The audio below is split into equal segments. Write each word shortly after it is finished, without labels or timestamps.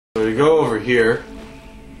go over here,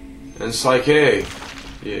 and it's like, hey,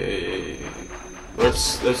 yeah,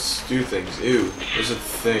 let's do things. Ew, there's a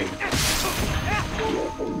thing.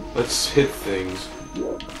 Let's hit things.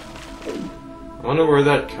 I wonder where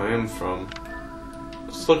that came from.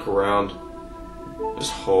 Let's look around. There's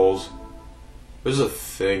holes. There's a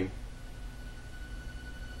thing.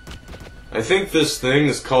 I think this thing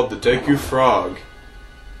is called the Deku Frog.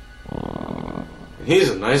 And he's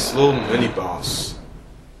a nice little mini-boss.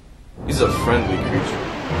 He's a friendly creature.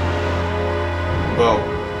 Well,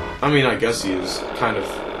 I mean, I guess he is. Kind of.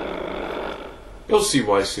 You'll see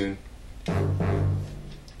why soon.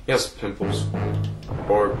 He has pimples.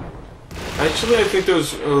 Or... actually, I think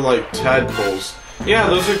those are like tadpoles. Yeah,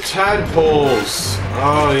 those are tadpoles!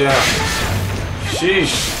 Oh, yeah.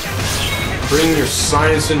 Sheesh. Bring your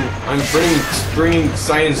science in. I'm bringing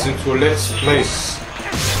science into a let's place.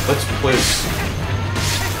 Let's place.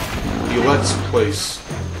 The let's place.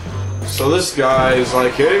 So this guy is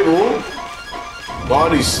like, hey, bro.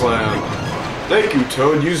 Body slam. Thank you,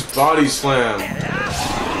 Toad. Use body slam.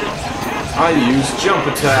 I use jump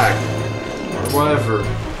attack. Or whatever.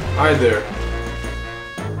 Hi there.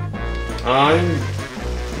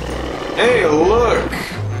 Hey, look!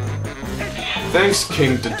 Thanks,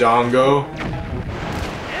 King Dodongo.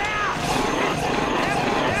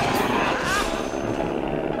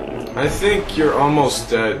 I think you're almost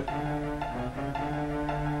dead.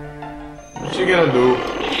 What you gonna do?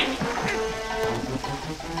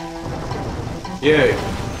 Yay.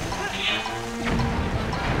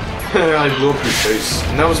 I blew up your face,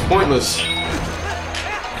 and that was pointless.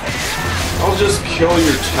 I'll just kill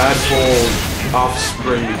your tadpole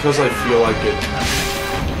offspring because I feel like it.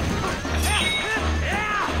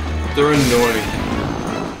 They're annoying.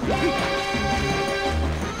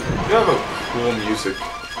 You have a cool music.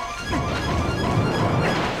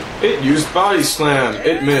 It used body slam.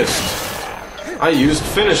 It missed. I used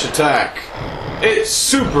finish attack. It's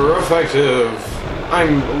super effective.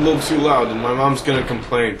 I'm a little too loud and my mom's gonna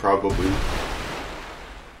complain probably.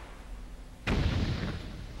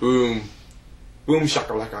 Boom. Boom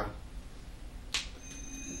shakalaka.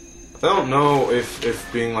 I don't know if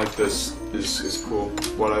being like this is cool.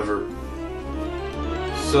 Whatever.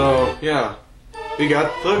 So, yeah. We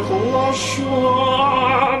got the claw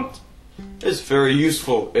shot! It's very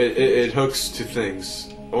useful. It hooks to things.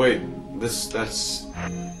 Oh wait, that's...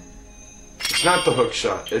 It's not the hook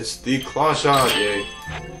shot, it's the claw shot, yay.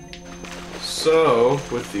 So,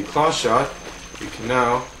 with the claw shot, we can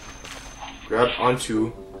now grab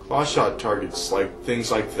onto claw shot targets, like things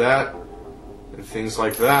like that, and things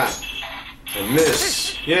like that. And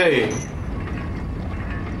miss! Yay!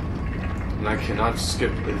 And I cannot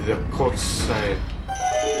skip the cutscene.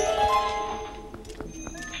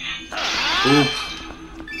 Oop.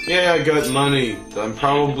 Yeah, I got money that I'm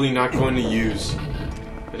probably not going to use.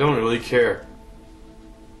 I don't really care.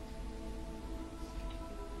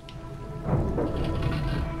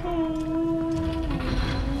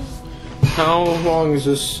 How long has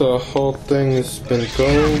this whole thing has been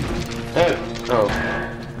going? Hey, oh.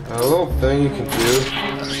 A little thing you can do.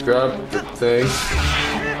 Just grab the thing.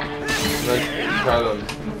 And then cut them.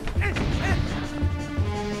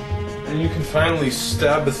 And you can finally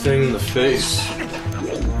stab a thing in the face.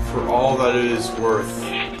 For all that it is worth.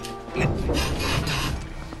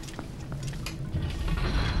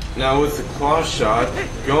 Now with the claw shot,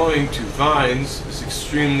 going to vines is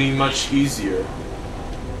extremely much easier.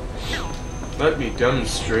 Let me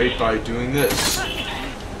demonstrate by doing this.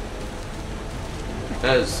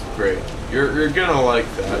 That is great. You're gonna like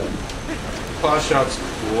that. Claw shot's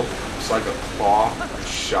cool. It's like a claw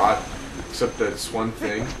shot, except that it's one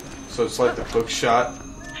thing. So it's like the hook shot.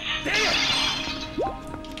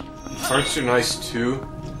 Hearts are nice too.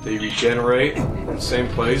 They regenerate in the same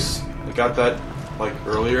place. I got that like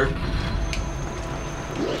earlier.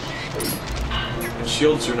 And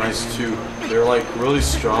shields are nice too. They're like really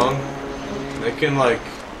strong. They can like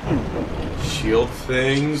shield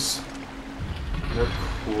things. They're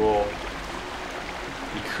cool.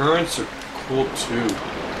 And currents are cool too. So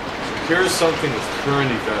here's something with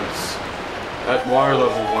current events. That water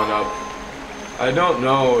level went up. I don't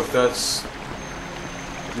know if that's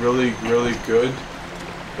really good.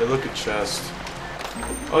 Hey, look at chest.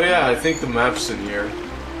 Oh yeah, I think the map's in here.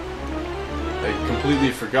 I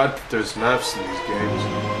completely forgot that there's maps in these games.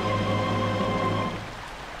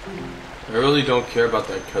 I really don't care about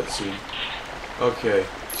that cutscene. Okay,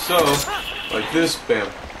 so, like this, bam.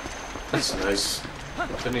 That's nice.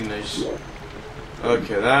 Pretty nice.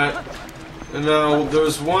 Okay, that. And now,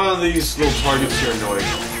 there's one of these little targets here annoying.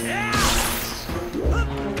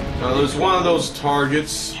 Now, there's one of those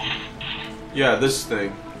targets. Yeah, this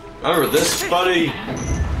thing. Remember this, buddy?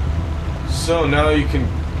 So now you can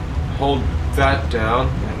hold that down,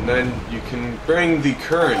 and then you can bring the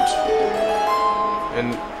current.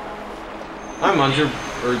 And I'm under,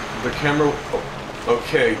 or the camera, oh,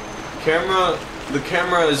 okay. The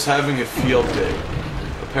camera is having a field day,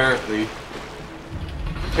 apparently.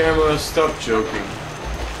 Camera, stop joking.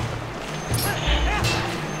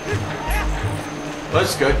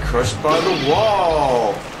 Let's get crushed by the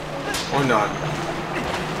wall! Or not.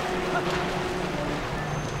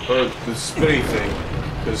 Or the spinny thing.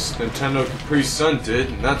 Because Nintendo Capri Sun did,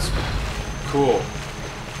 and that's cool.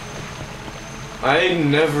 I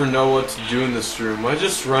never know what to do in this room. I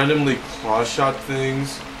just randomly claw shot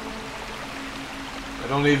things. I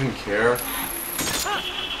don't even care.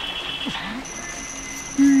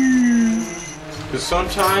 Because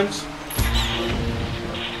sometimes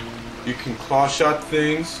you can claw shot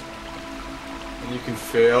things and you can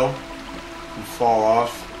fail and fall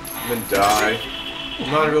off and then die.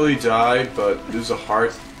 Well, not really die, but lose a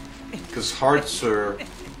heart. Because hearts are,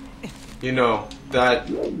 you know,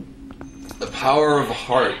 the power of a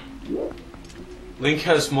heart. Link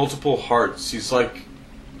has multiple hearts. He's like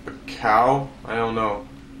a cow? I don't know.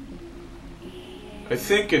 I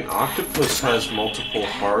think an octopus has multiple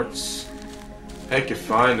hearts. Heck if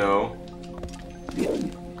I know.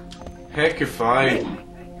 Heck if I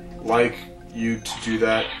like you to do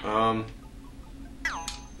that.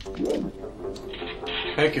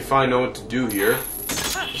 Heck if I know what to do here.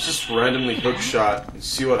 Let's just randomly hook shot and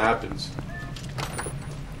see what happens.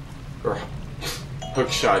 Or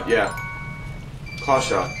hook shot, yeah. Claw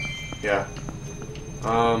shot, yeah.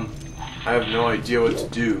 I have no idea what to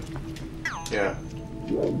do. Yeah.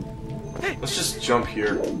 Let's just jump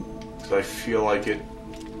here, because I feel like it.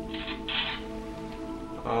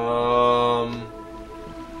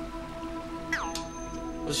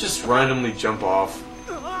 Let's just randomly jump off.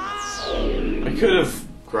 I could have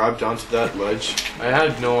grabbed onto that ledge. I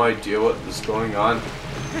had no idea what was going on.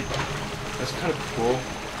 That's kind of cool,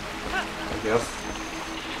 I guess.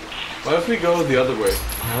 What if we go the other way?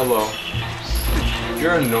 Hello.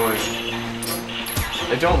 You're annoying.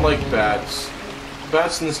 I don't like bats.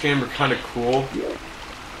 Bats in this game are kind of cool.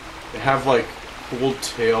 They have like cool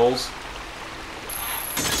tails.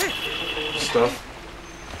 Stuff.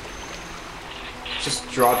 Just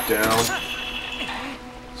drop down.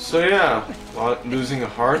 So yeah, losing a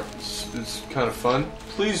heart is kind of fun.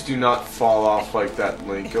 Please do not fall off like that,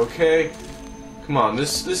 Link, okay? Come on,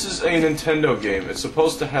 this is a Nintendo game. It's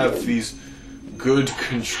supposed to have these good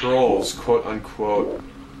controls, quote unquote.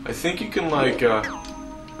 I think you can like,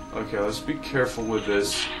 okay, let's be careful with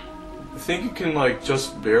this. I think you can like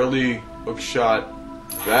just barely hookshot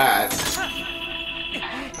that.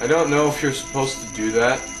 I don't know if you're supposed to do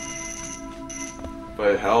that,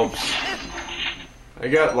 but it helps. I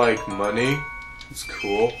got like money. It's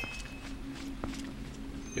cool.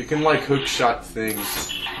 You can like hookshot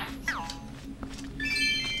things.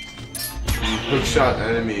 Hookshot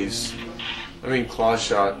enemies. I mean claw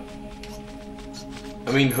shot.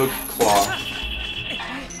 I mean hook claw.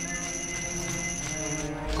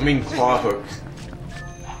 I mean claw hook.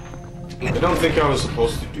 I don't think I was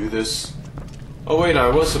supposed to do this. Oh wait, I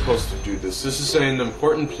was supposed to do this. This is an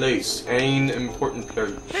important place. An important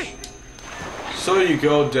place. So you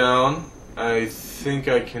go down. I think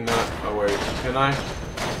I cannot. Oh wait, can I?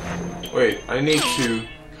 Wait, I need to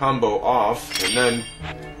combo off and then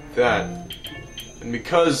that. And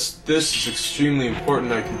because this is extremely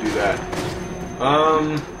important, I can do that.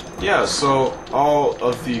 Yeah, so all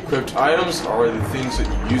of the equipped items are the things that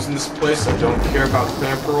you use in this place. I don't care about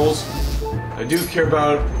clamp rolls. I do care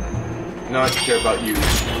about, not care about you.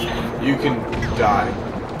 You can die.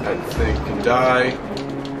 That thing can die.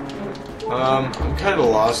 I'm kind of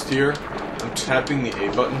lost here. I'm tapping the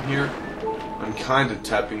A button here. I'm kind of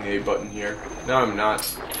tapping the A button here. No, I'm not.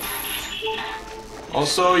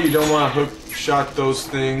 Also, you don't want to hook shot those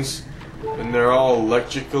things, and they're all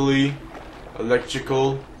electrical.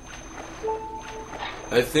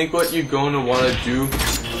 I think what you're going to want to do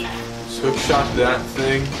is hook shot that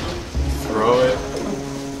thing, throw it,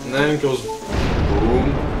 and then it goes boom,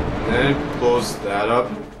 and then it blows that up.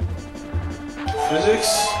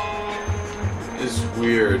 Physics is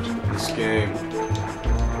weird in this game.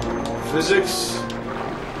 Physics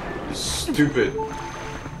is stupid.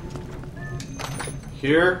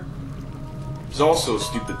 Here is also a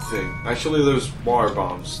stupid thing. Actually, there's water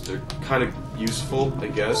bombs. They're kind of useful, I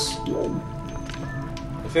guess.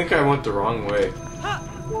 I think I went the wrong way.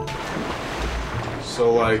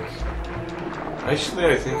 So, like... Actually,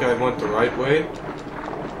 I think I went the right way.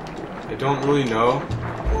 I don't really know.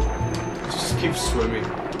 Let's just keep swimming.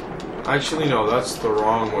 Actually, no, that's the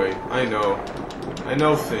wrong way. I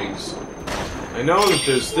know things. I know that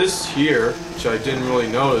there's this here, which I didn't really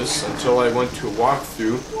notice until I went to a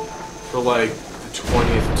walkthrough for like the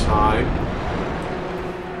 20th time.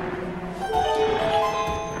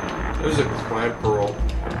 There's a clamp pearl,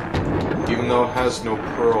 even though it has no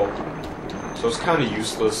pearl, so it's kind of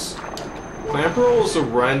useless. Clamp pearl is a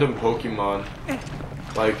random Pokemon.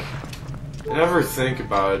 Like, you never think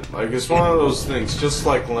about it. Like, it's one of those things, just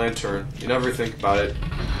like Lantern. You never think about it.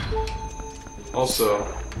 Also,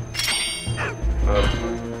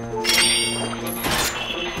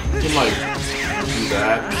 you might do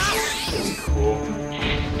that. It's cool.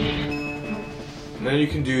 And then you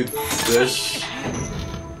can do this.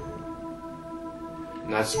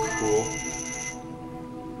 And that's cool.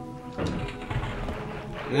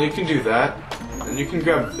 And then you can do that. And you can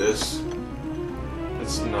grab this.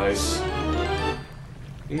 That's nice.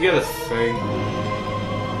 You can get a thing.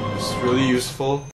 It's really useful.